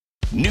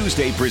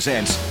Newsday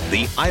presents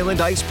the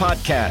Island Ice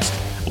Podcast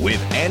with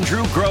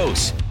Andrew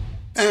Gross.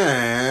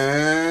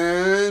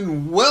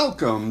 And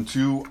welcome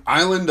to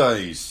Island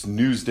Ice,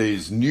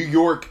 Newsday's New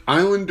York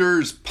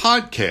Islanders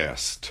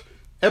podcast.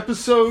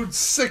 Episode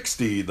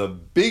 60, the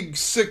Big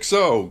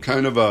 6-0,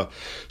 kind of a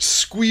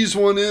squeeze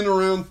one in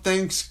around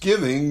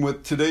Thanksgiving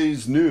with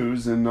today's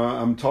news. And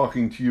I'm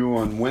talking to you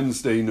on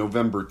Wednesday,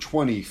 November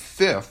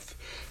 25th.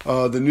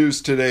 The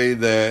news today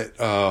that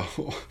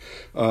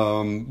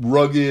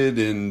rugged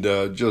and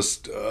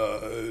just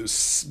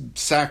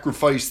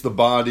sacrifice the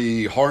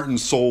body, heart and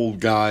soul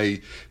guy,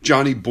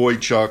 Johnny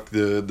Boychuk,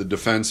 the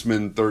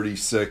defenseman,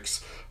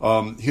 36,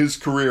 his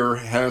career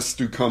has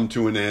to come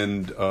to an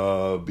end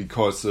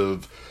because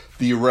of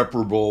the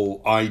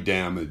irreparable eye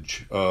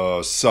damage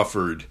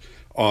suffered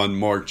on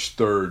March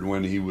 3rd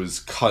when he was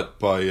cut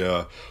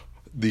by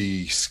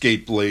the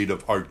skate blade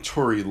of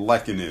Artturi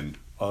Lehkonen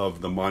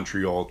of the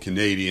Montreal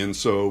Canadiens.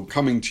 So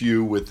coming to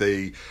you with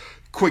a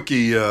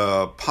quickie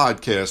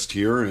podcast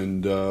here,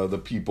 and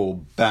the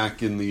people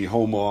back in the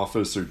home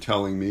office are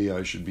telling me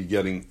I should be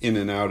getting in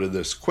and out of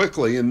this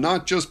quickly, and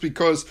not just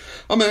because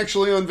I'm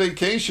actually on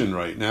vacation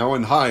right now.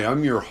 And hi,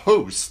 I'm your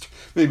host.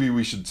 Maybe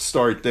we should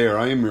start there.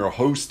 I am your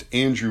host,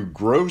 Andrew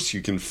Gross.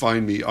 You can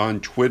find me on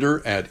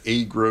Twitter at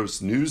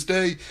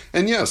 @AGrossNewsday.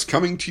 And yes,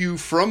 coming to you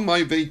from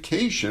my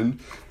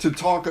vacation to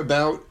talk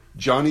about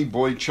Johnny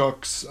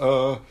Boychuk's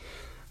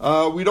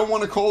we don't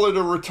want to call it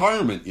a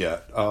retirement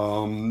yet.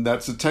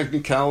 That's a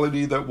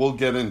technicality that we'll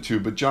get into,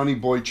 but Johnny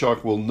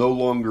Boychuk will no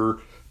longer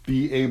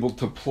be able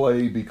to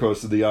play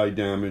because of the eye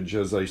damage.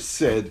 As I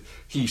said,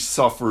 he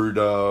suffered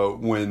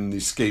when the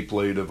skate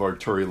blade of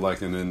Artturi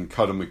Lehkonen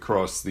cut him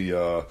across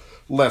the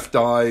left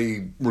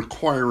eye,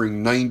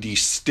 requiring 90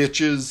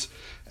 stitches.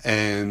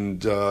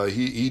 And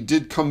he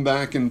did come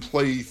back and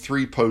play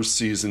 3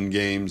 postseason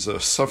games,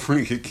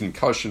 suffering a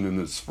concussion in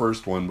his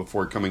first one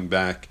before coming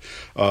back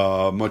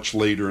much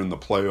later in the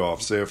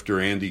playoffs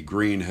after Andy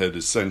Green had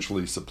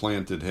essentially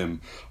supplanted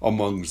him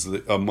amongst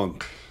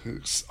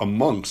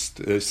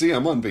see,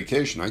 I'm on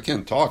vacation, I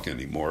can't talk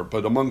anymore,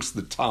 but amongst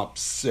the top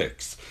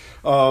 6.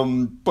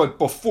 But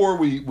before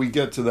we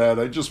get to that,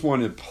 I just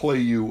want to play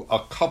you a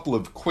couple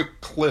of quick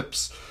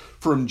clips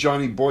from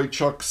Johnny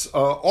Boychuk's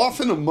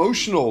often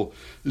emotional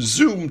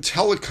Zoom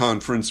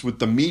teleconference with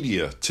the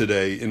media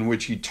today, in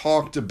which he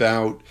talked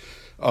about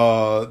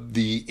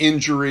the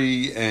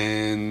injury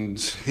and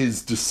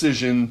his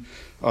decision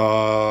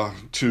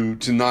to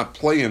not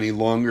play any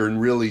longer.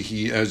 And really,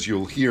 he, as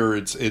you'll hear,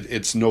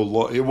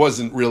 it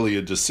wasn't really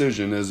a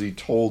decision, as he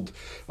told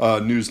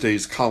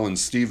Newsday's Colin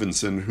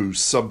Stevenson, who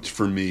subbed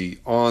for me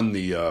on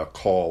the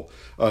call.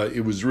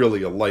 It was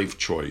really a life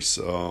choice.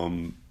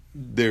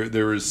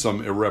 There is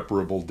some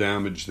irreparable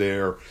damage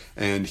there,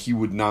 and he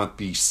would not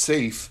be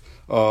safe.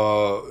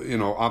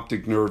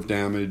 Optic nerve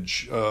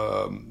damage,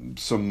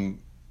 some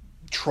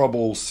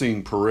trouble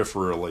seeing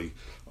peripherally.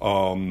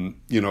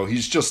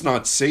 He's just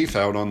not safe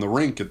out on the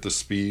rink at the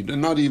speed,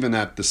 and not even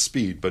at the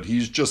speed, but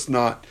he's just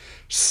not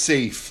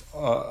safe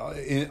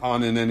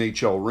on an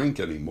NHL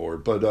rink anymore.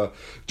 But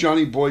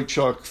Johnny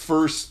Boychuk,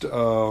 first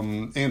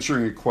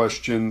answering a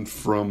question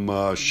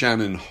from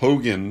Shannon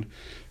Hogan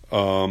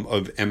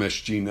of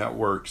MSG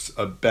Networks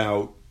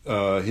about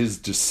his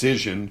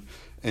decision.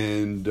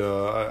 And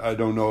I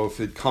don't know if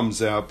it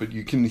comes out, but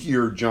you can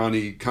hear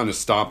Johnny kind of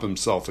stop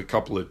himself a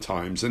couple of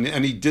times. And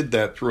he did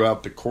that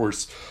throughout the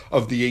course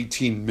of the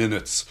 18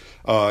 minutes.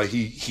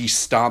 He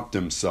stopped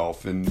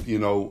himself. And,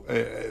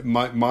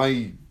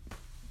 my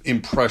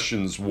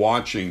impressions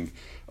watching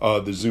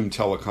the Zoom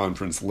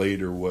teleconference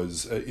later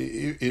was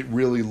it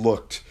really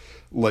looked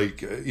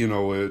like,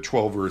 a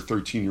 12 or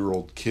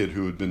 13-year-old kid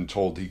who had been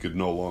told he could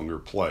no longer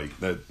play.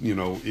 That,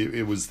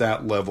 it was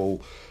that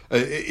level.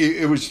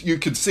 It was, you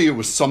could see it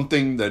was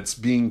something that's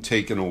being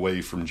taken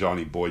away from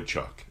Johnny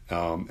Boychuk.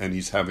 And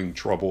he's having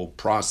trouble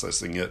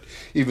processing it,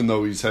 even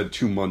though he's had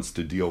 2 months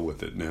to deal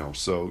with it now.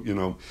 So,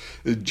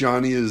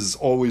 Johnny is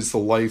always the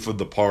life of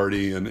the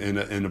party and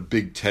a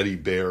big teddy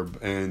bear.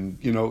 And,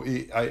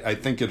 I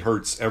think it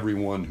hurts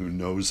everyone who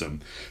knows him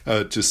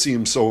to see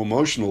him so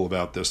emotional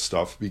about this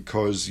stuff,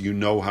 because you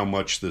know how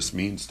much this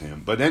means to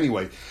him. But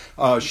anyway,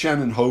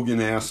 Shannon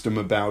Hogan asked him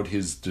about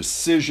his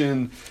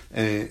decision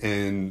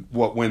and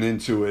what went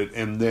into it.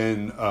 And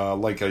then,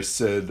 like I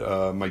said,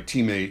 my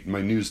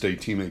Newsday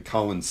teammate,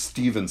 Colin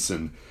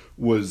Stevenson,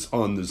 was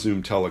on the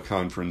Zoom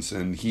teleconference,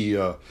 and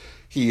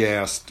he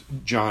asked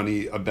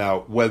Johnny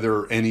about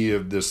whether any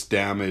of this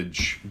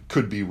damage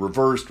could be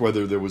reversed,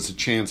 whether there was a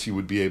chance he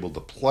would be able to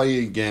play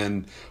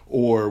again,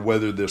 or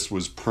whether this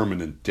was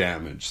permanent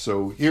damage.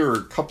 So here are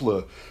a couple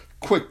of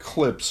quick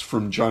clips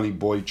from Johnny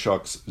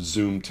Boychuk's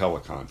Zoom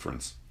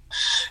teleconference.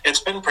 It's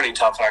been pretty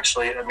tough,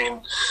 actually. I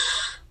mean,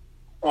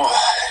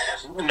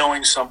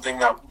 knowing something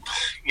that,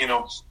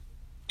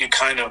 you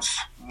kind of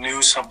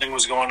knew something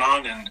was going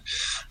on, and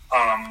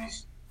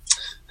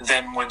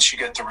then once you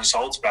get the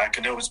results back,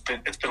 and it's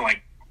been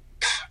like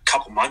a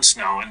couple months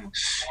now, and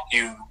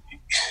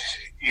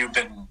you've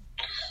been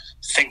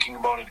thinking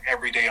about it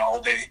every day,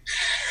 all day,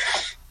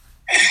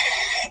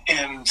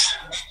 and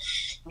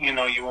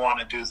you want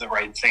to do the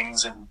right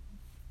things and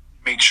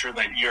make sure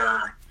that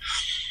you're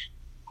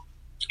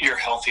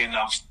healthy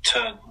enough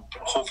to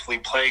hopefully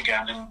play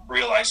again, and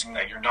realizing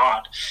that you're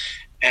not,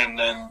 and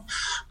then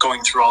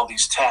going through all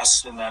these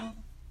tests, and then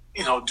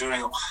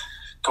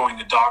going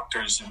to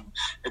doctors, and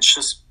it's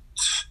just,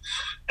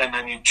 and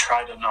then you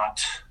try to not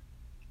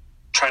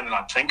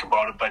think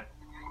about it. But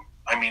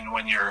I mean,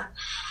 when you're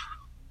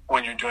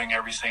doing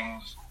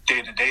everything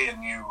day to day,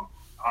 and you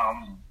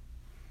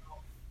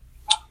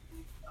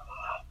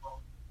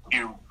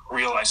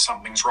realize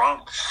something's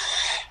wrong,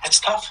 it's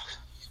tough.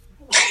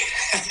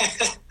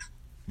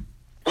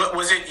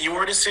 Was it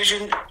your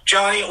decision,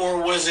 Johnny,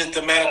 or was it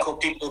the medical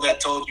people that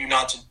told you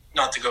not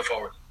to go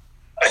forward?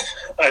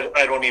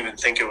 I don't even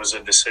think it was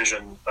a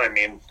decision. I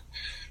mean,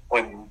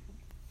 when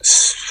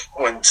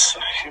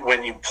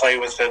you play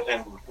with it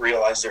and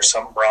realize there's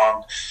something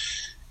wrong,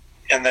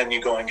 and then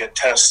you go and get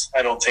tests,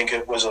 I don't think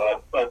it was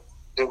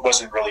it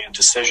wasn't really a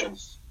decision.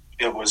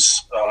 It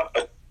was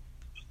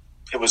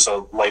a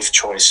life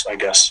choice, I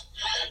guess,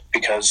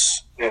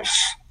 because if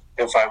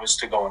I was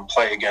to go and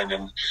play again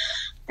and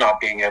not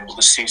being able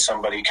to see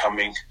somebody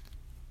coming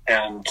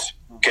and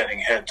getting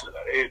hit,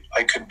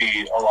 I could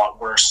be a lot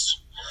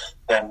worse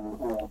than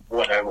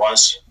what I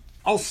was.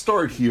 I'll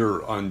start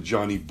here on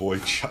Johnny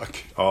Boychuk.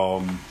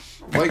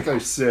 Like I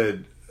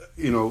said,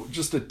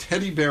 just a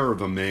teddy bear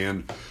of a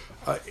man.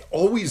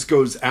 Always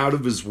goes out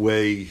of his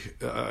way,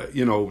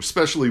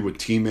 especially with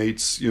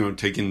teammates,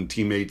 taking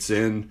teammates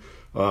in,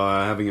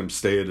 having him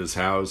stay at his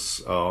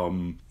house.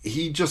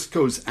 He just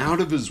goes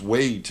out of his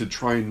way to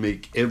try and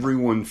make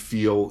everyone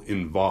feel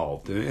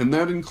involved. And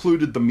that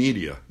included the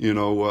media, a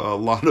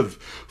lot of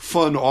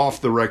fun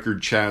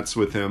off-the-record chats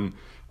with him.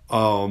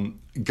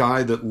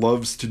 Guy that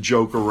loves to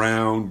joke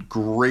around,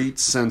 great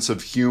sense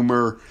of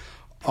humor,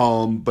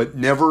 but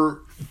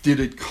never did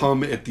it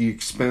come at the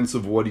expense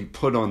of what he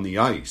put on the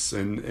ice.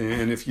 And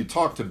if you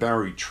talk to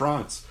Barry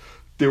Trotz,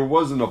 there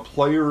wasn't a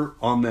player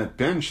on that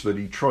bench that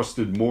he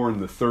trusted more in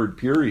the third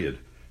period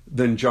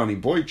than Johnny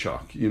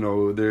Boychuk.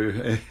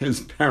 As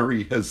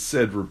Barry has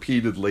said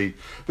repeatedly,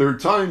 there are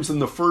times in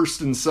the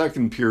first and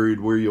second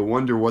period where you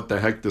wonder what the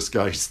heck this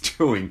guy's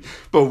doing.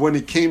 But when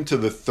it came to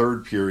the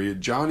third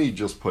period, Johnny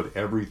just put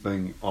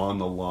everything on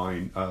the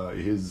line.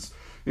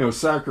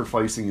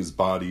 Sacrificing his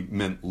body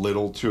meant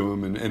little to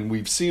him. And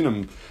we've seen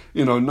him,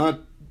 not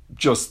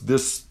just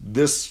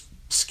this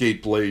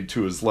skate blade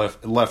to his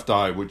left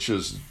eye, which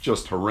is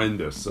just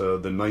horrendous,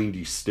 the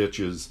 90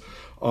 stitches,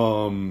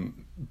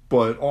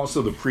 but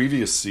also the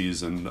previous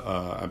season,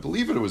 I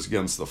believe it was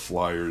against the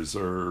Flyers,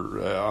 or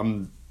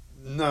I'm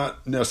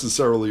not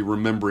necessarily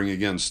remembering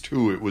against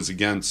who it was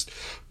against,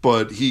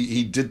 but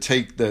he did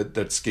take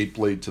that skate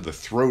blade to the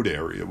throat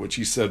area, which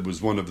he said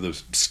was one of the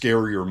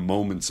scarier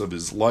moments of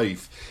his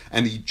life,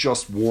 and he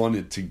just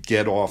wanted to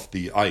get off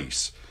the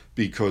ice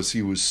because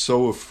he was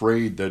so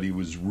afraid that he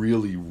was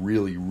really,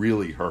 really,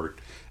 really hurt,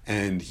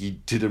 and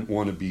he didn't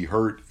want to be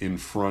hurt in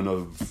front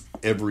of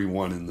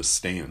everyone in the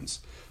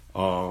stands.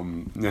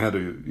 They had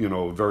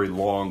a very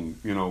long,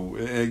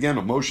 again,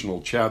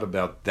 emotional chat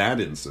about that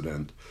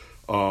incident.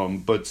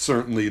 But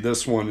certainly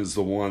this one is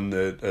the one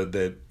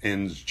that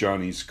ends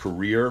Johnny's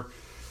career.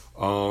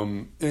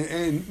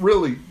 And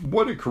really,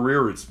 what a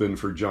career it's been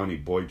for Johnny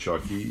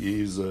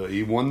Boychuk.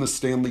 He won the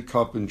Stanley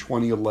Cup in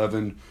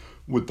 2011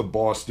 with the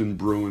Boston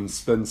Bruins,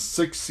 spent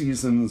 6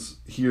 seasons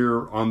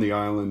here on the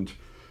island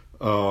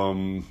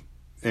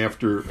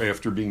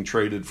after being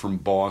traded from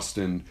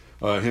Boston.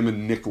 Him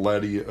and Nick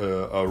Leddy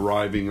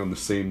arriving on the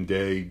same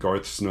day,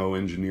 Garth Snow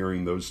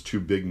engineering those 2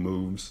 big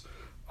moves,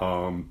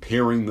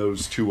 pairing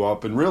those 2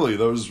 up, and really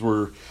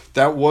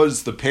that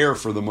was the pair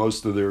for the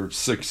most of their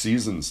 6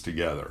 seasons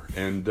together.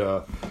 And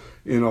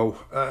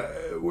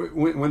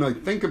when I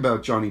think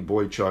about Johnny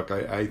Boychuk,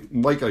 I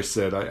like I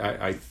said,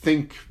 I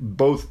think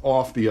both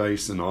off the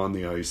ice and on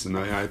the ice, and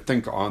I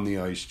think on the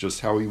ice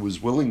just how he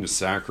was willing to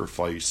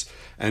sacrifice.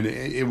 And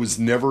it was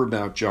never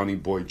about Johnny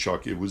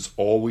Boychuk. It was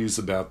always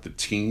about the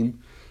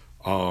team.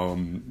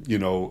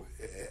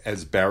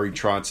 As Barry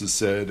Trotz has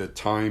said, at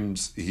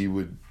times he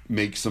would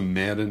make some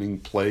maddening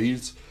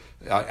plays.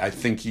 I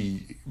think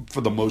he, for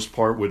the most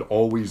part, would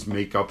always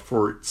make up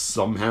for it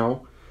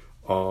somehow.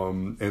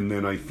 And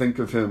then I think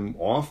of him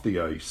off the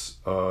ice,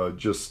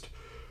 just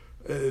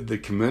the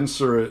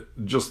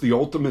commensurate, just the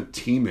ultimate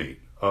teammate.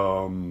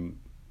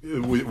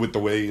 With the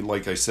way,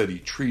 like I said, he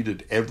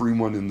treated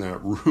everyone in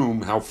that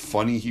room, how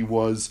funny he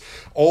was,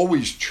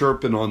 always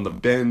chirping on the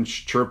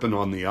bench, chirping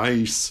on the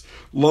ice,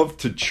 loved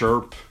to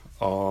chirp,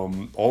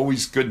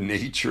 always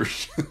good-natured,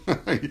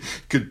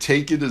 could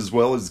take it as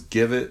well as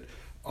give it.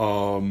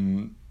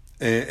 And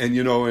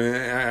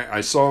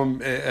I saw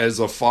him as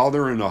a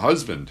father and a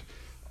husband,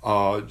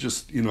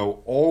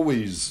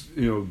 always,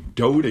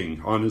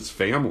 doting on his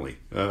family,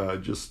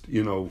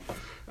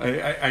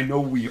 I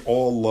know we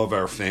all love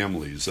our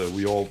families.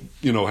 We all,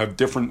 have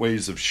different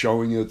ways of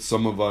showing it.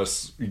 Some of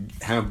us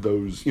have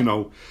those,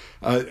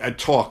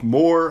 talk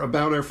more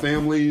about our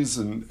families.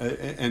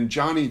 And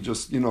Johnny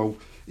just,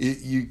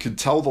 you could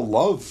tell the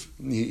love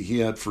he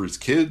had for his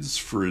kids,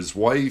 for his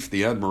wife,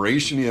 the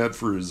admiration he had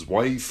for his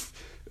wife,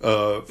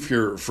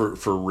 for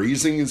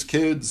raising his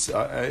kids.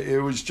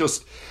 It was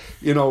just,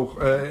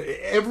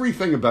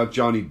 everything about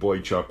Johnny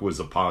Boychuk was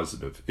a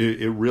positive.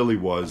 It really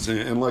was.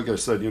 And like I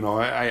said,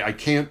 I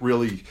can't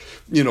really,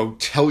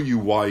 tell you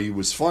why he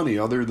was funny,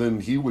 other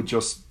than he would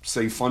just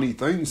say funny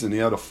things, and he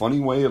had a funny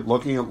way of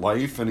looking at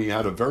life, and he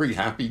had a very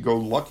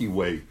happy-go-lucky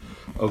way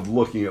of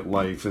looking at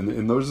life.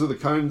 And those are the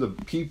kinds of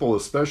people,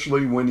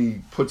 especially when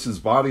he puts his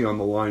body on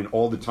the line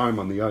all the time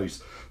on the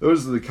ice,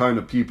 those are the kind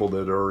of people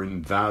that are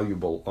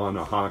invaluable on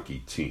a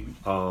hockey team.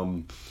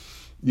 And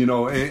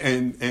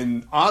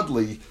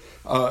oddly,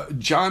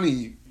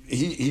 Johnny,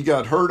 he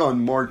got hurt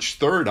on March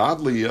 3rd.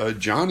 Oddly,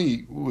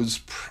 Johnny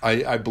was,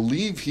 I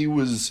believe he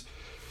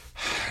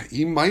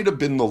might have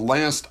been the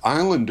last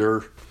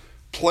Islander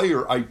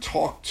player I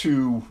talked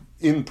to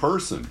in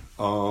person.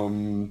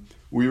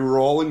 We were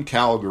all in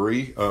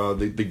Calgary.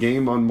 The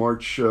game on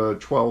March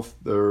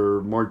 12th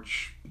or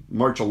March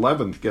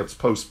 11th gets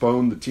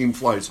postponed. The team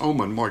flies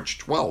home on March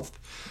 12th.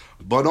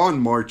 But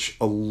on March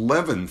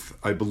 11th,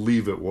 I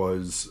believe it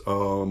was,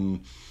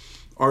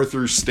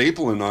 Arthur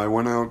Staple and I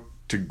went out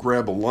to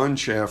grab a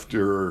lunch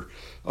after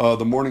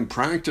the morning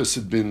practice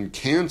had been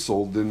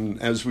canceled,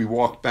 and as we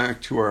walked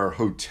back to our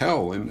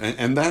hotel,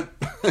 and that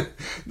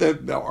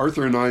that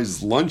Arthur and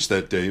I's lunch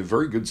that day, a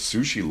very good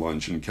sushi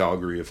lunch in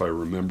Calgary, if I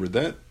remember,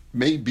 that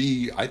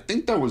I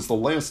think that was the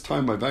last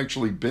time I've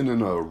actually been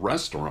in a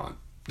restaurant.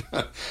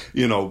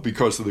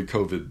 Because of the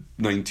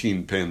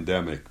COVID-19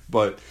 pandemic.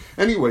 But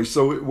anyway,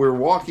 so we're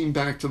walking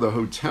back to the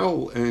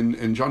hotel,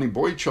 and Johnny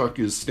Boychuk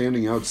is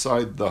standing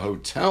outside the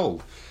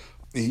hotel.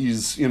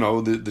 He's,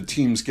 the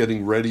team's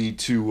getting ready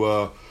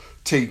to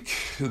take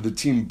the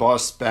team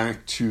bus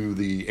back to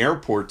the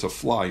airport to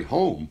fly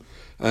home.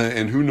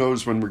 And who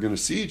knows when we're going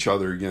to see each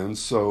other again.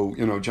 So,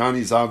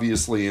 Johnny's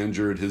obviously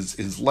injured.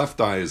 His left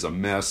eye is a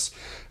mess.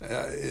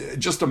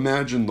 Just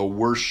imagine the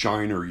worst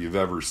shiner you've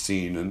ever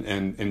seen.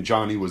 And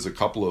Johnny was a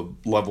couple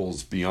of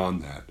levels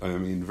beyond that. I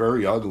mean,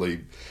 very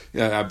ugly.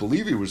 Yeah, I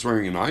believe he was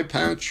wearing an eye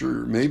patch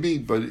or maybe,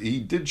 but he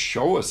did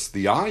show us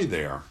the eye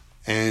there.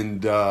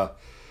 And, but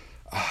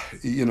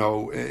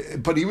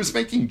he was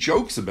making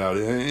jokes about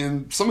it,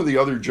 and some of the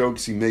other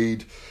jokes he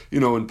made,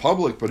 in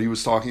public, but he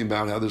was talking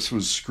about how this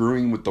was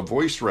screwing with the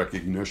voice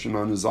recognition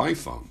on his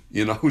iPhone,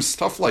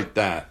 stuff like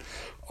that.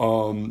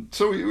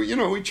 So,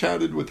 we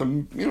chatted with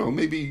him,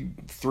 maybe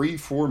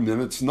 3-4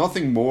 minutes,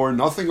 nothing more,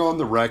 nothing on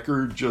the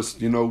record,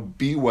 just,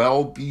 be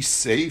well, be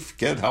safe,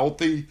 get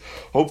healthy.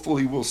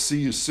 Hopefully we'll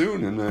see you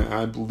soon. And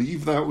I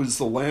believe that was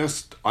the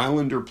last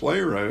Islander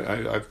player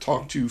I've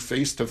talked to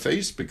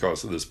face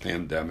because of this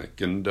pandemic.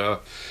 And,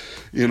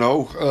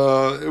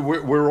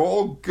 we're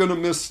all going to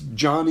miss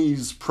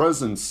Johnny's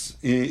presence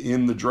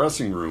in the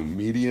dressing room,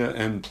 media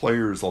and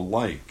players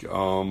alike.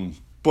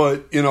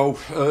 But,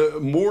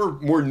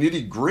 more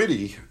nitty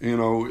gritty,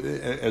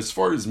 as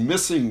far as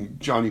missing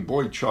Johnny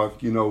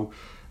Boychuk,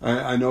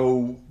 I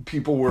know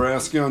people were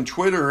asking on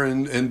Twitter,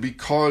 and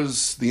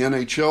because the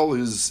NHL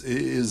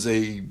is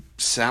a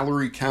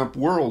salary cap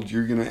world,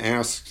 there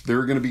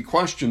are going to be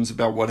questions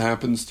about what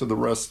happens to the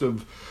rest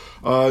of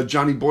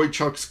Johnny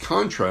Boychuk's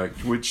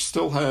contract, which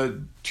still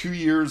had 2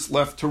 years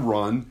left to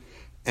run,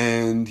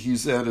 and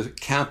he's at a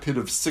cap hit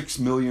of $6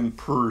 million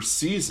per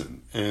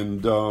season.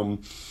 And,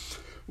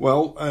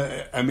 well,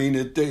 I mean,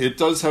 it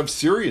does have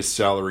serious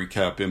salary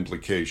cap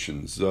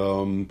implications,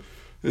 and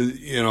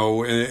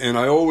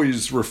I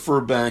always refer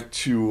back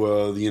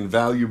to the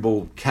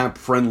invaluable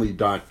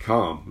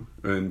CapFriendly.com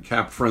and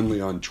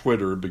CapFriendly on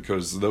Twitter,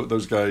 because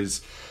those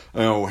guys,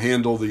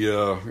 handle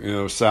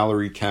the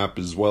salary cap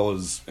as well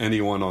as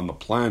anyone on the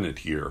planet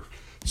here.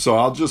 So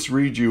I'll just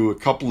read you a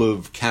couple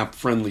of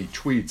CapFriendly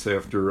tweets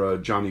after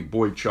Johnny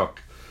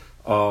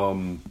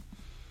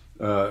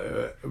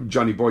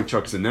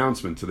Boychuk's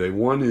announcement today.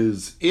 One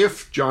is,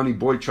 if Johnny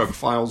Boychuk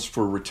files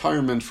for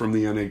retirement from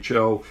the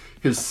NHL,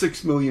 his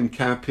 $6 million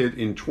cap hit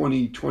in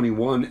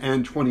 2021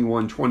 and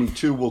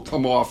 21-22 will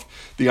come off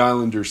the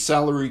Islanders'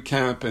 salary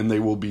cap, and they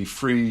will be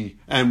free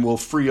and will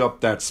free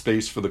up that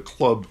space for the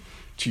club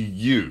to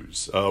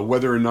use.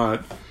 Whether or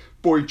not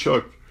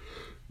Boychuk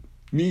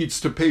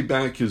needs to pay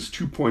back his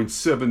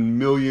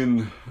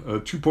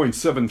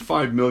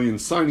 $2.75 million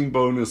signing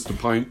bonus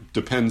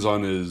depends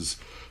on his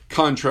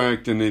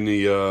contract and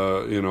any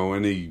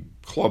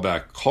club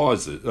act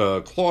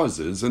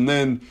clauses. And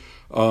then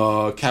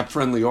Cap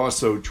Friendly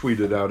also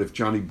tweeted out, if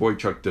Johnny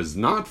Boychuk does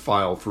not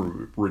file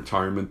for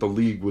retirement, the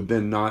league would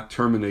then not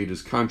terminate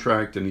his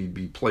contract and he'd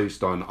be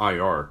placed on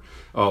IR,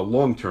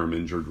 long-term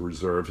injured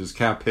reserve. His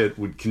cap hit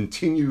would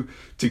continue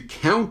to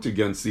count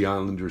against the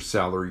Islanders'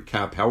 salary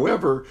cap.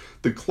 However,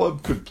 the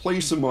club could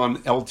place him on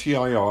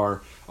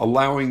LTIR,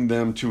 allowing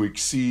them to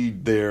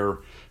exceed their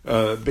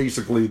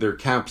basically their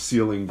cap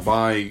ceiling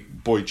by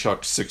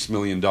Boychuk's $6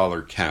 million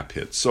cap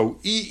hit. So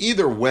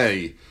either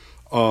way,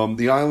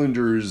 the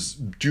Islanders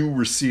do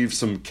receive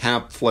some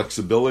cap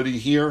flexibility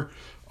here.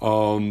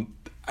 Johnny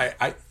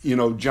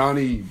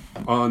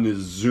on his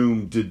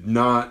Zoom did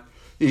not,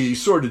 he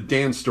sort of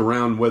danced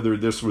around whether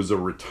this was a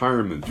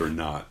retirement or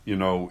not. You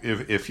know,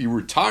 if he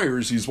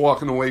retires, he's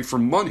walking away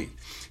from money.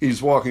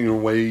 He's walking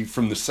away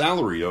from the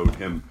salary owed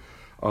him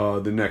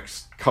the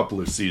next couple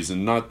of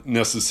seasons, not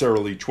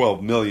necessarily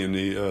 $12 million.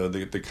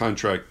 The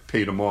contract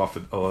paid him off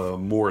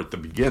more at the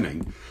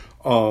beginning.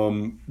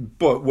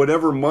 But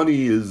whatever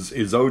money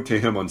is owed to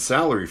him on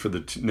salary for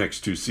the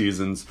next 2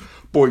 seasons,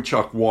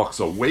 Boychuk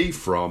walks away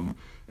from,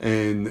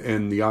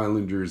 and the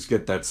Islanders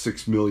get that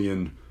 $6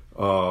 million,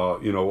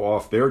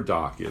 off their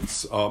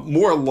dockets.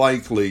 More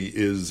likely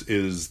is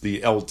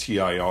the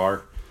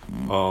LTIR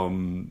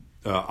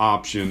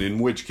option, in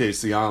which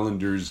case the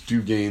Islanders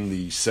do gain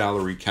the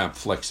salary cap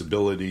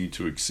flexibility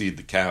to exceed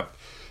the cap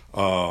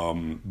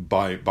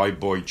by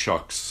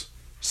Boychuk's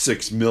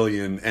 $6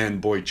 million,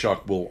 and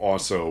Boychuk will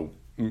also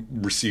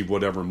receive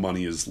whatever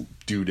money is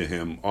due to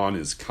him on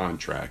his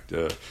contract.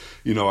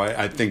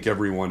 I think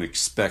everyone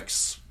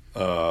expects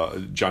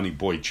Johnny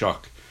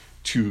Boychuk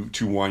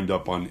to wind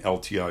up on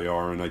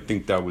LTIR, and I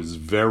think that was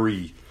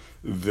very,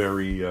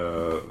 very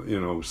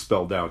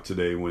spelled out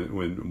today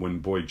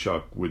when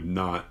Boychuk would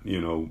not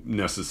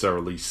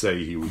necessarily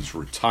say he was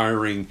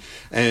retiring,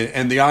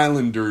 and the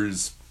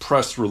Islanders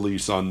press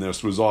release on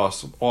this was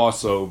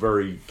also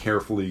very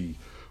carefully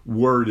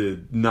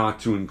worded not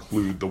to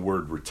include the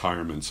word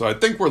retirement. So I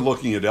think we're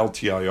looking at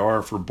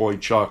LTIR for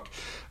Boychuk.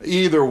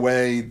 Either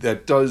way,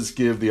 that does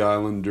give the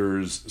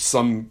Islanders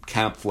some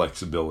cap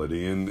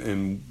flexibility,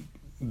 and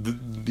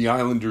the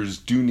Islanders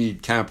do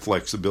need cap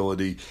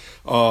flexibility.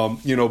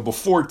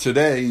 Before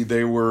today,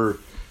 they were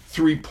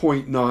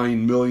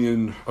 $3.9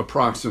 million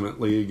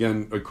approximately,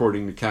 again,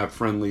 according to Cap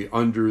Friendly,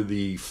 under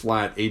the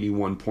flat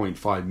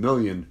 $81.5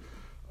 million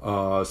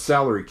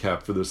salary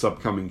cap for this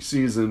upcoming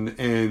season.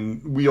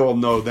 And we all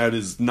know that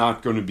is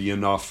not going to be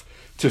enough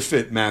to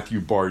fit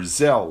Matthew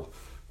Barzal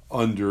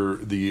under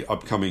the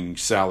upcoming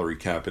salary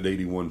cap at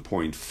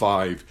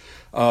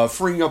 81.5.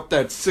 Freeing up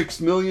that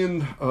 $6 million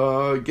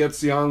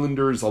gets the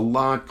Islanders a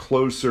lot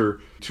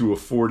closer to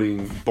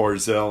affording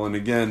Barzal. And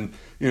again,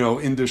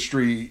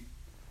 industry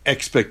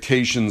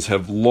expectations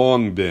have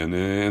long been,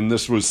 and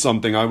this was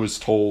something I was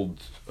told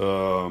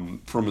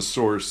from a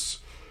source.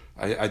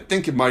 I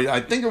think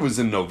it was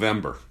in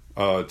November.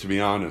 To be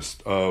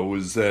honest,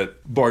 was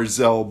that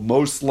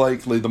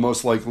Barzal the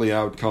most likely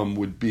outcome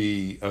would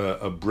be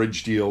a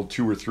bridge deal,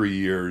 2 or 3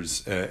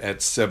 years at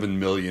 $7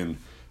 million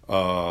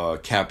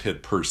cap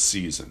hit per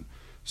season.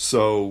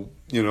 So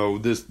the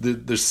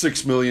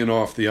 $6 million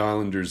off the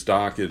Islanders'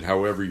 docket,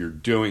 however you're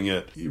doing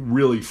it,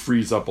 really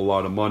frees up a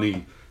lot of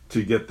money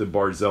to get the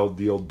Barzal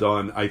deal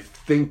done. I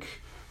think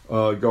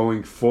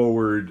going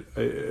forward,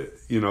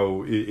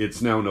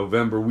 it's now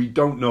November. We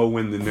don't know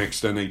when the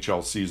next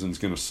NHL season is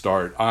going to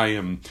start. I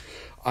am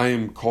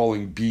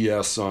calling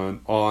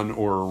BS on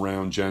or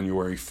around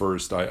January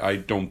 1st. I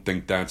don't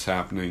think that's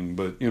happening,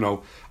 but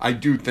I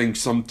do think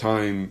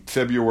sometime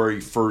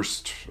February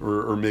 1st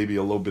or maybe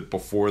a little bit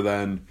before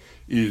then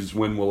is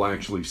when we'll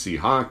actually see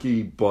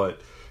hockey. But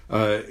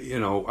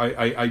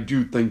I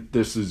do think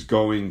this is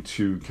going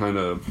to kind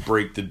of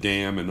break the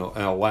dam and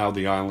allow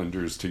the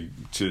Islanders to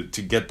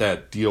get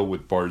that deal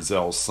with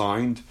Barzal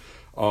signed.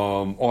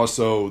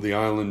 Also, the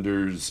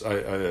Islanders,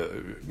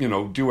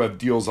 do have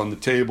deals on the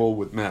table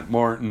with Matt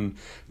Martin,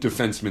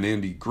 defenseman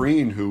Andy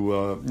Green,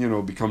 who,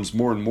 becomes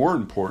more and more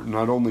important,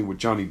 not only with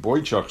Johnny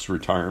Boychuk's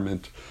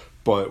retirement,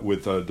 but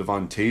with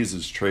Devon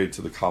Tays' trade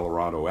to the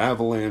Colorado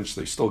Avalanche.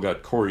 They still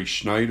got Corey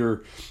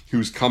Schneider,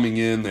 who's coming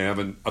in. They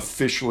haven't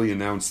officially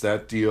announced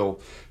that deal.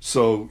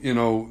 So,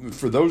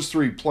 for those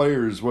 3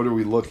 players, what are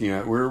we looking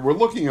at? We're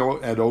looking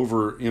at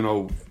over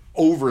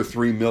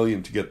 $3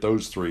 million to get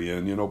those 3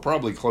 in,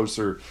 probably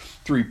closer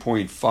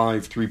 3.5,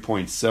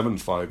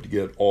 3.75 to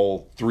get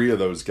all 3 of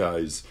those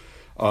guys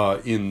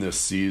in this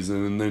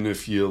season. And then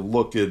if you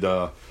look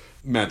at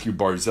Matthew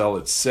Barzal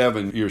at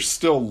 7, you're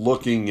still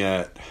looking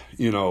at,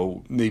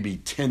 maybe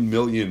 $10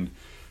 million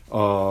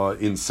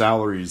in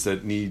salaries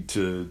that need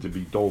to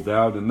be doled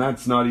out. And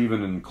that's not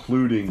even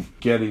including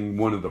getting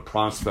one of the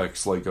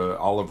prospects like a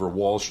Oliver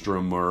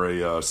Wahlstrom or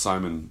a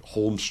Simon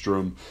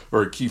Holmstrom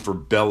or a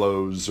Kiefer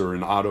Bellows or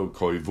an Otto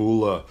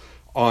Koivula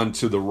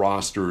onto the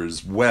roster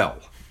as well.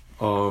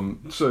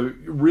 So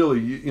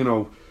really,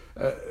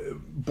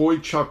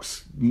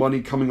 Boychuk's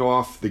money coming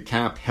off the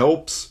cap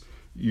helps.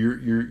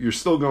 You're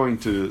still going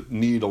to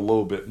need a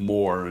little bit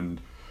more. And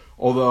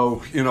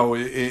although,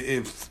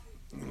 if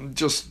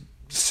just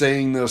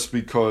saying this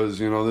because,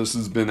 this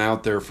has been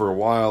out there for a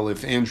while,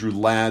 if Andrew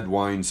Ladd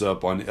winds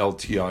up on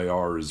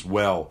LTIR as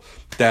well,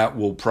 that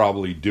will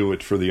probably do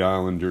it for the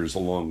Islanders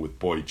along with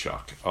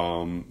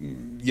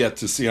Boychuk. Yet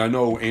to see. I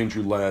know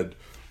Andrew Ladd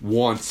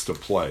wants to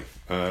play.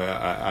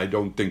 I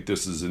don't think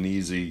this is an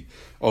easy,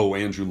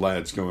 Andrew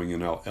Ladd's going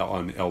in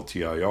on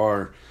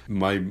LTIR.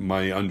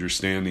 My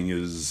understanding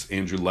is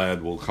Andrew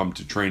Ladd will come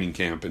to training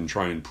camp and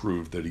try and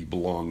prove that he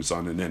belongs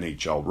on an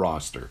NHL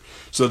roster.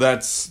 So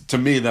to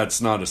me,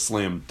 that's not a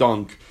slam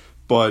dunk.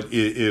 But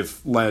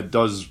if Ladd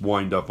does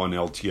wind up on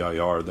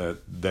LTIR,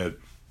 that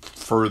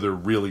further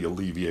really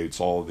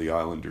alleviates all of the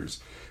Islanders'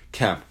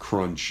 cap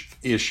crunch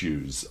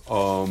issues.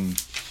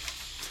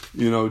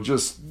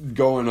 Just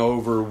going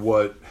over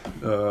what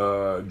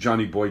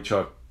Johnny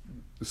Boychuk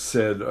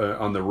said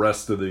on the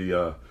rest of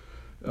the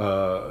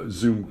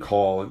Zoom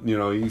call.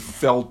 He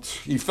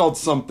felt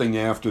something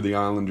after the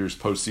Islanders'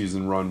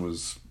 postseason run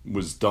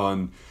was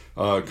done,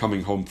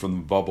 coming home from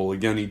the bubble.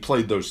 Again, he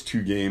played those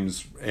 2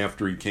 games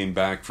after he came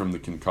back from the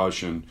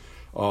concussion.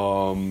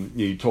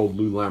 He told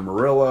Lou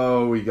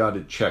Lamoriello he got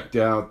it checked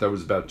out. That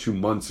was about 2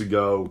 months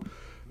ago.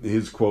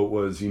 His quote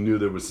was, he knew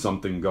there was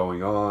something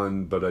going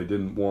on, but I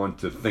didn't want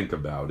to think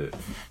about it.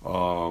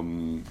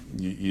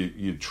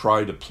 You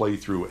try to play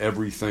through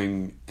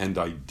everything, and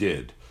I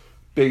did.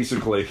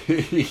 Basically,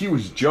 he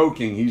was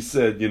joking. He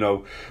said,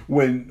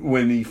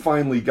 when he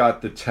finally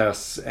got the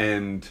tests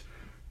and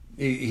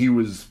he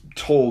was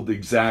told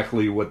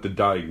exactly what the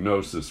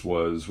diagnosis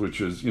was,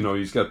 which is,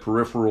 he's got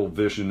peripheral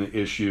vision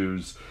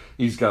issues.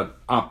 He's got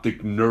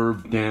optic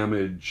nerve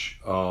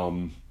damage.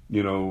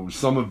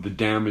 Some of the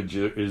damage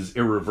is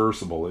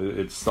irreversible.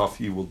 It's stuff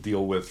he will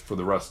deal with for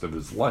the rest of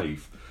his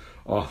life.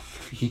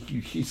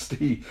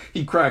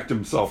 He cracked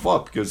himself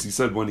up because he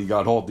said when he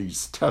got all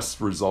these test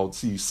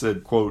results, he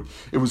said, quote,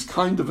 it was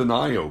kind of an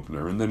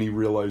eye-opener. And then he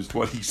realized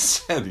what he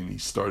said and he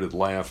started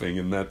laughing.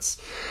 And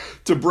that's,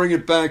 to bring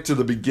it back to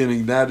the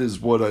beginning, that is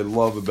what I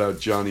love about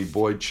Johnny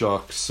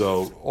Boychuk.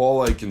 So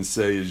all I can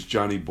say is,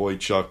 Johnny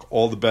Boychuk,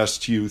 all the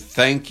best to you.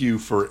 Thank you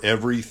for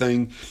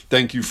everything.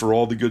 Thank you for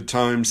all the good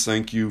times.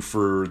 Thank you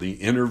for the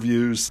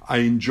interviews. I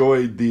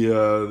enjoyed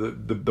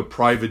the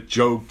private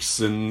jokes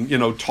and,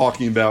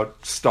 talking about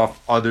stuff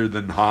other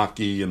than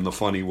hockey in the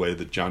funny way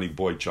that Johnny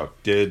Boychuk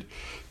did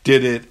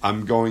it.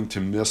 I'm going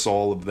to miss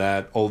all of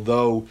that.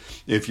 Although,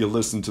 if you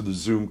listen to the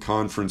Zoom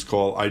conference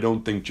call, I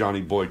don't think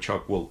Johnny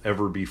Boychuk will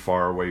ever be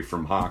far away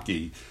from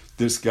hockey.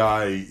 This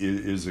guy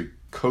is a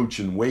coach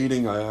in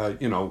waiting. I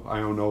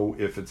don't know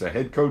if it's a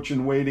head coach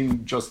in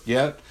waiting just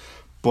yet,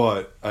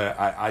 but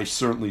I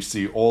certainly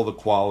see all the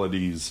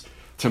qualities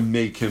to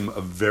make him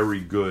a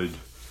very good,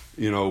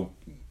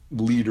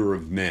 leader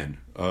of men.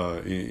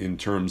 In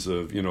terms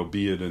of,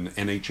 be it an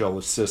NHL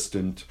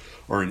assistant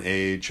or an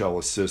AHL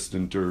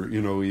assistant or,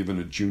 even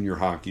a junior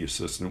hockey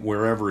assistant,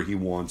 wherever he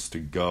wants to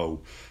go.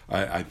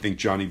 I think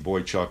Johnny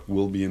Boychuk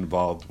will be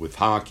involved with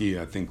hockey.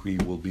 I think he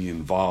will be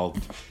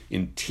involved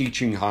in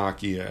teaching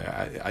hockey.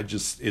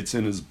 It's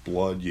in his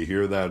blood. You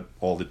hear that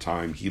all the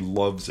time. He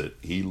loves it.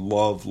 He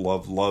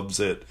loves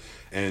it.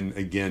 And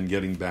again,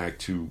 getting back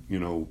to,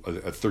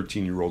 a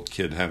 13-year-old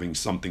kid having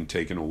something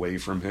taken away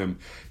from him,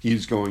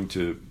 he's going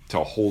to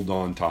hold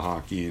on to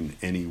hockey in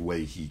any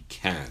way he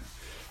can.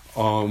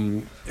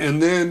 And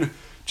then,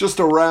 just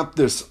to wrap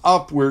this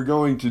up, we're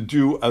going to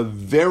do a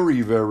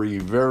very, very,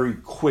 very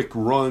quick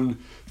run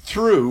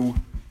through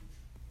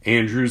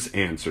Andrew's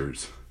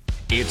Answers.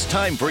 It's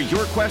time for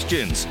your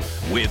questions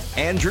with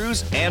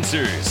Andrew's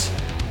Answers.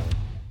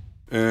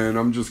 And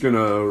I'm just going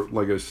to,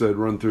 like I said,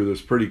 run through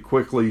this pretty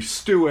quickly.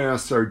 Stu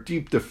asks, our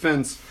deep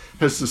defense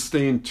has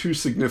sustained 2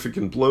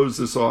 significant blows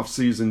this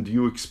offseason. Do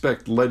you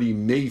expect Letty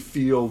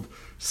Mayfield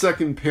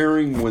second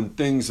pairing when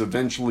things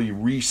eventually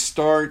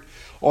restart?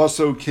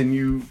 Also,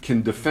 can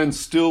defense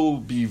still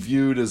be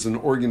viewed as an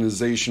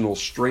organizational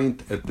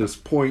strength at this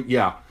point?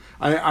 Yeah,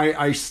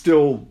 I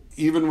still,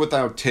 even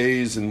without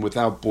Taves and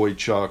without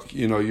Boychuk,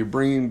 you're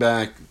bringing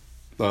back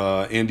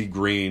Andy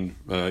Green.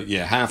 You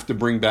have to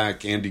bring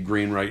back Andy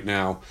Green right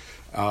now.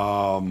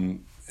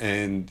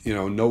 And,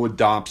 Noah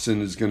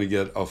Dobson is going to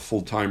get a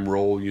full-time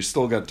role. You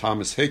still got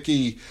Thomas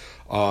Hickey.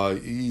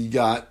 You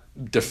got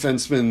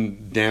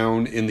defensemen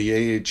down in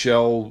the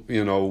AHL,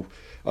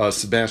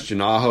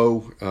 Sebastian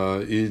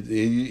Aho.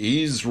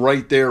 He's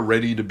right there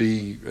ready to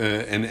be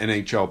an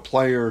NHL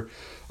player.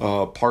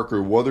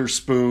 Parker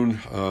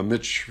Wotherspoon,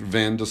 Mitch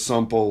Van de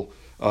Sumpel.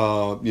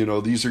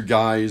 These are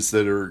guys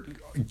that are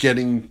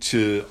getting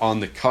to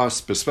on the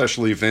cusp,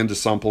 especially if Van de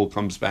Sumpel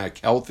comes back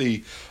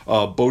healthy.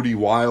 Bodie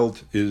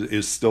Wild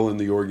is still in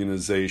the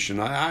organization.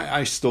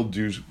 I still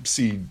do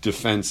see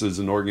defense as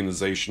an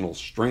organizational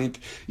strength.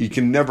 You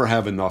can never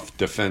have enough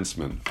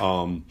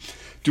defensemen.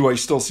 Do I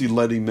still see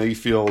Letty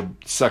Mayfield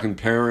second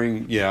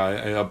pairing?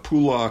 Yeah,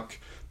 Pulak,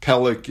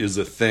 Pelech is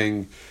a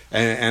thing.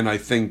 And I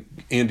think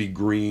Andy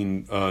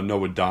Green,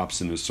 Noah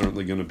Dobson is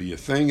certainly going to be a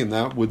thing, and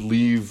that would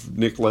leave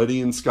Nick Letty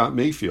and Scott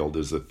Mayfield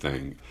as a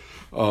thing.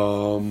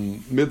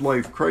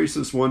 Midlife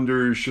Crisis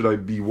wonders, should I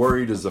be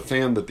worried as a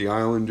fan that the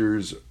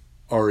Islanders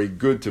are a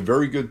good to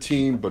very good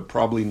team, but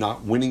probably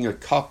not winning a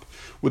cup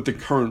with the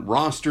current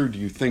roster? Do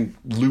you think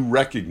Lou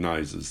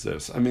recognizes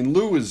this? I mean,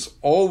 Lou is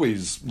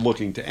always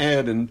looking to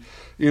add, and,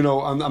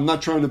 I'm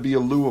not trying to be a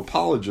Lou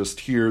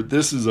apologist here.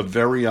 This is a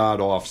very odd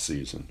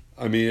offseason.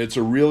 I mean, it's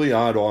a really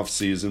odd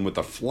offseason with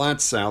a flat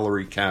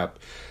salary cap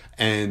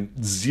and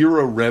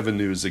 0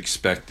 revenues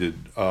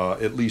expected,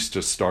 at least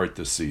to start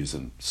the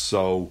season.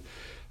 So,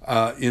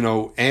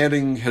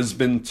 adding has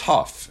been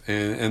tough.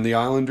 And the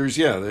Islanders,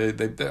 they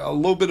a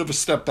little bit of a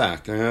step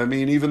back. I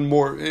mean, even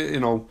more,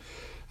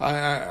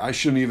 I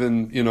shouldn't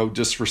even,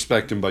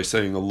 disrespect him by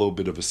saying a little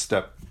bit of a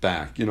step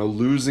back.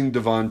 Losing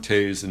Devon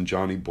Toews and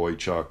Johnny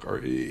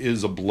Boychuk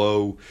is a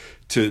blow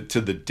to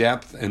the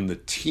depth and the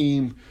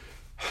team.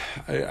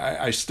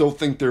 I still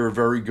think they're a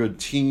very good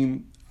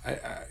team.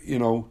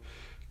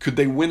 Could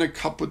they win a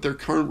cup with their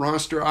current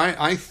roster?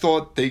 I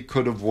thought they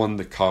could have won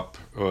the cup.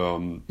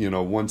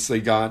 Once they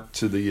got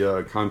to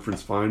the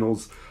conference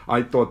finals,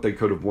 I thought they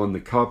could have won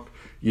the cup.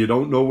 You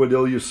don't know what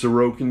Ilya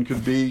Sorokin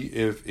could be.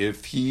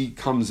 If he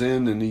comes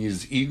in and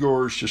he's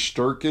Igor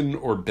Shesterkin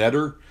or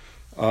better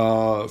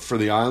for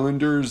the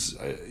Islanders,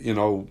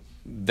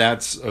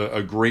 that's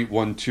a great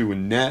 1-2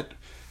 in net.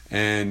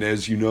 And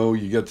as you know,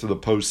 you get to the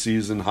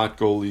postseason, hot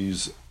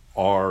goalies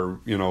are,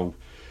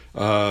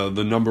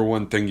 the number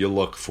one thing you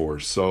look for.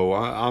 So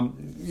I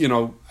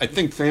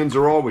think fans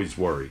are always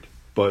worried,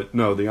 but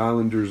no, the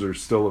Islanders are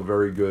still a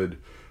very good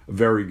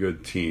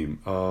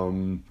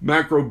team.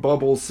 Macro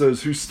Bubble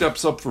says, who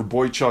steps up for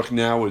Boychuk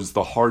now is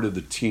the heart of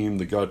the team,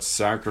 the guts,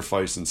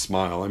 sacrifice, and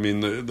smile. I mean,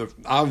 the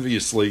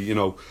obviously,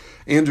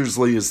 Anders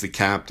Lee is the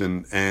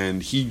captain,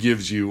 and he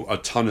gives you a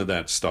ton of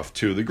that stuff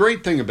too. The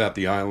great thing about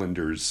the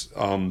Islanders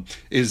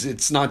is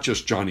it's not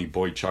just Johnny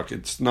Boychuk,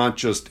 it's not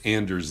just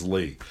Anders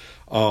Lee.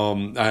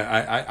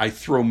 I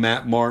throw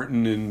Matt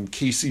Martin and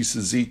Casey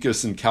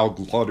Cizikas and Cal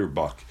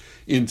Clutterbuck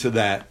into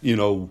that,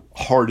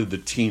 heart of the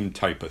team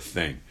type of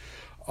thing.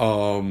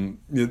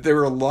 There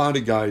are a lot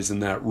of guys in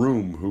that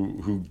room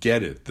who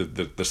get it,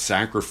 the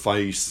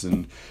sacrifice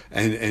and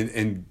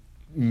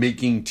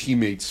making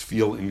teammates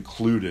feel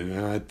included.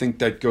 And I think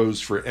that goes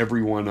for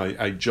everyone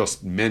I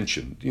just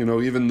mentioned.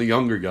 Even the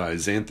younger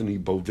guys, Anthony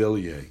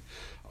Beauvillier,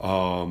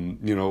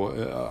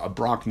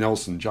 Brock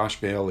Nelson, Josh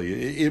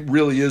Bailey. It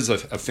really is a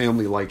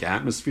family-like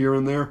atmosphere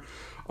in there.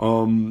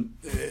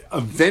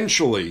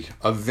 Eventually,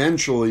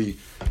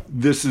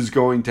 this is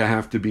going to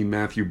have to be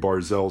Matthew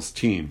Barzal's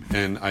team.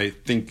 And I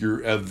think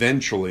you're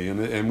eventually,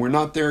 and we're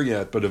not there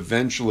yet, but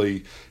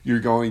eventually you're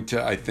going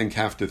to, I think,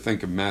 have to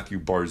think of Matthew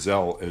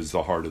Barzal as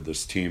the heart of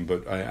this team.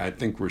 But I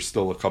think we're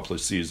still a couple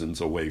of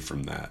seasons away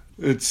from that.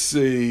 It's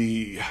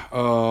Isles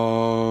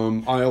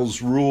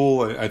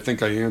Rule. I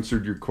think I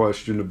answered your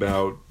question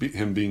about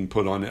him being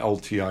put on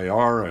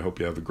LTIR. I hope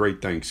you have a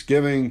great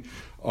Thanksgiving.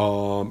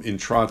 In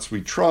Trotz We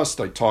Trust,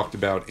 I talked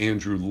about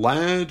Andrew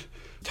Ladd.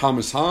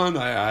 Thomas Hahn,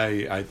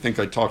 I think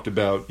I talked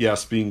about,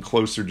 yes, being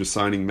closer to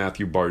signing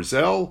Matthew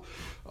Barzal.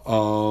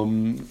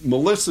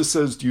 Melissa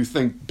says, do you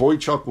think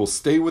Boychuk will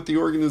stay with the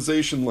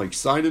organization like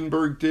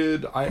Seidenberg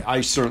did?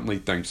 I certainly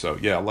think so.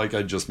 Yeah, like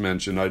I just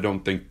mentioned, I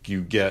don't think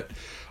you get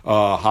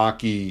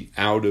hockey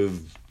out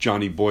of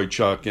Johnny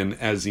Boychuk, and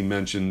as he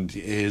mentioned,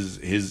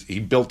 he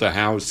built a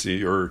house,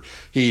 he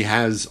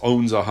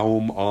owns a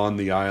home on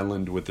the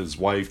island with his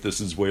wife. This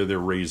is where they're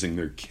raising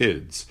their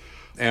kids.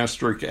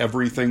 Asterisk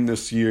everything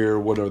this year.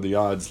 What are the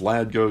odds?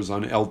 Ladd goes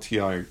on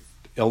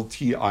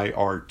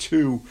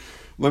LTIR2.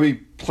 Let me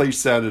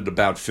place that at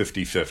about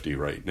 50-50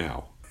 right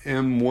now.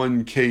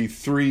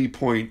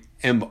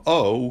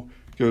 M1K3.MO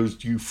goes,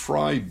 do you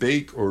fry,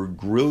 bake, or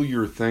grill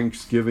your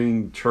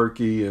Thanksgiving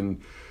turkey?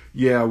 And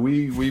yeah,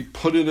 we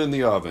put it in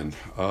the oven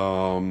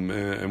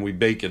and we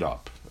bake it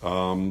up.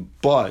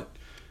 But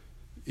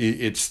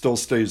it still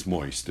stays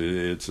moist.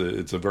 It's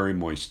a very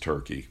moist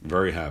turkey.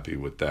 Very happy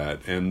with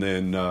that. And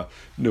then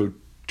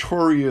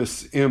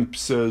Notorious Imp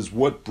says,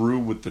 what brew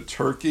with the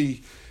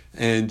turkey?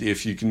 And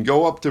if you can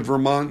go up to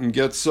Vermont and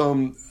get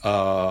some,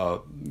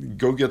 go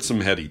get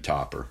some Heady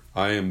Topper.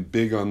 I am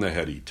big on the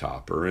Heady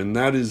Topper. And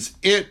that is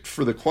it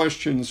for the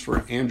questions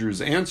for Andrew's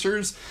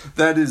Answers.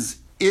 That is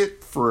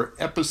it for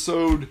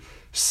episode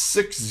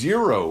 60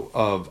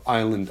 of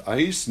Island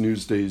Ice,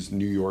 Newsday's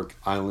New York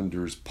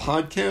Islanders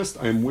podcast.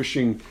 I'm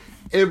wishing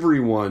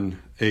everyone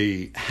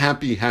a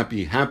happy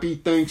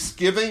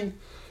Thanksgiving.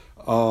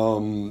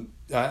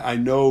 I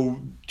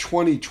know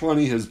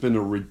 2020 has been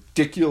a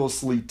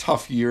ridiculously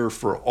tough year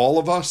for all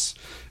of us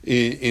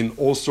in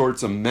all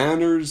sorts of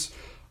manners.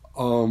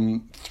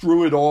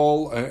 Through it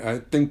all, I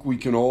think we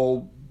can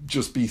all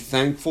just be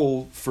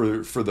thankful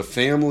for the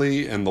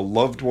family and the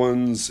loved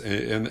ones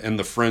and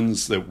the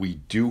friends that we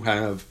do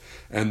have.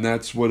 And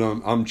that's what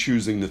I'm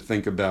choosing to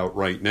think about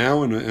right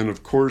now. And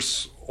of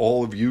course,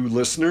 all of you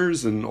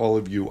listeners and all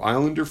of you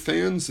Islander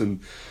fans, and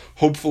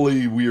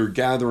hopefully we are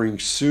gathering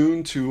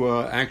soon to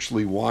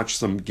actually watch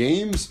some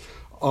games.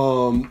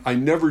 I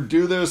never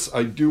do this.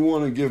 I do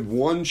want to give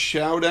one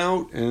shout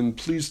out, and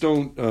please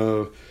don't,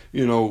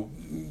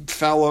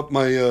 foul up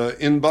my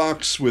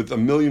inbox with a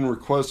million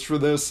requests for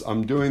this.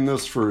 I'm doing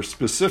this for a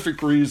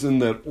specific reason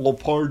that all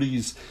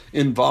parties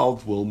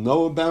involved will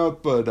know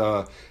about.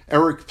 But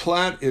Eric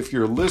Platt, if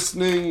you're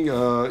listening,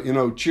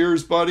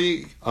 cheers,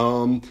 buddy.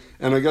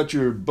 And I got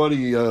your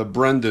buddy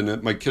Brendan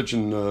at my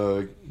kitchen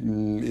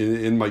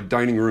in my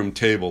dining room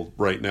table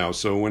right now.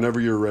 So whenever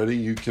you're ready,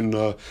 you can,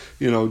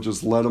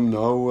 just let him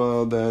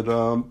know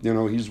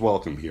that, he's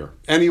welcome here.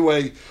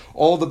 Anyway,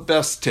 all the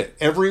best to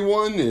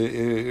everyone.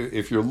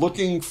 If you're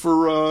looking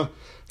for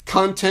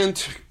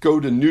content, go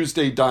to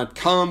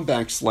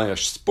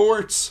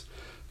newsday.com/sports.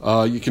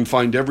 You can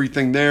find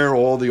everything there,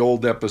 all the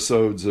old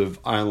episodes of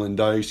Island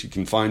Ice. You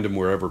can find them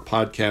wherever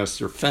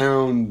podcasts are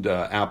found,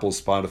 Apple,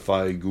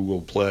 Spotify,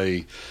 Google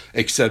Play,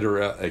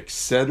 etc.,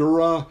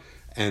 etc.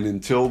 And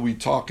until we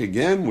talk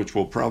again, which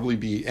will probably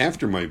be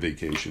after my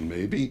vacation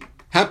maybe,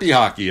 happy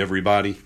hockey, everybody.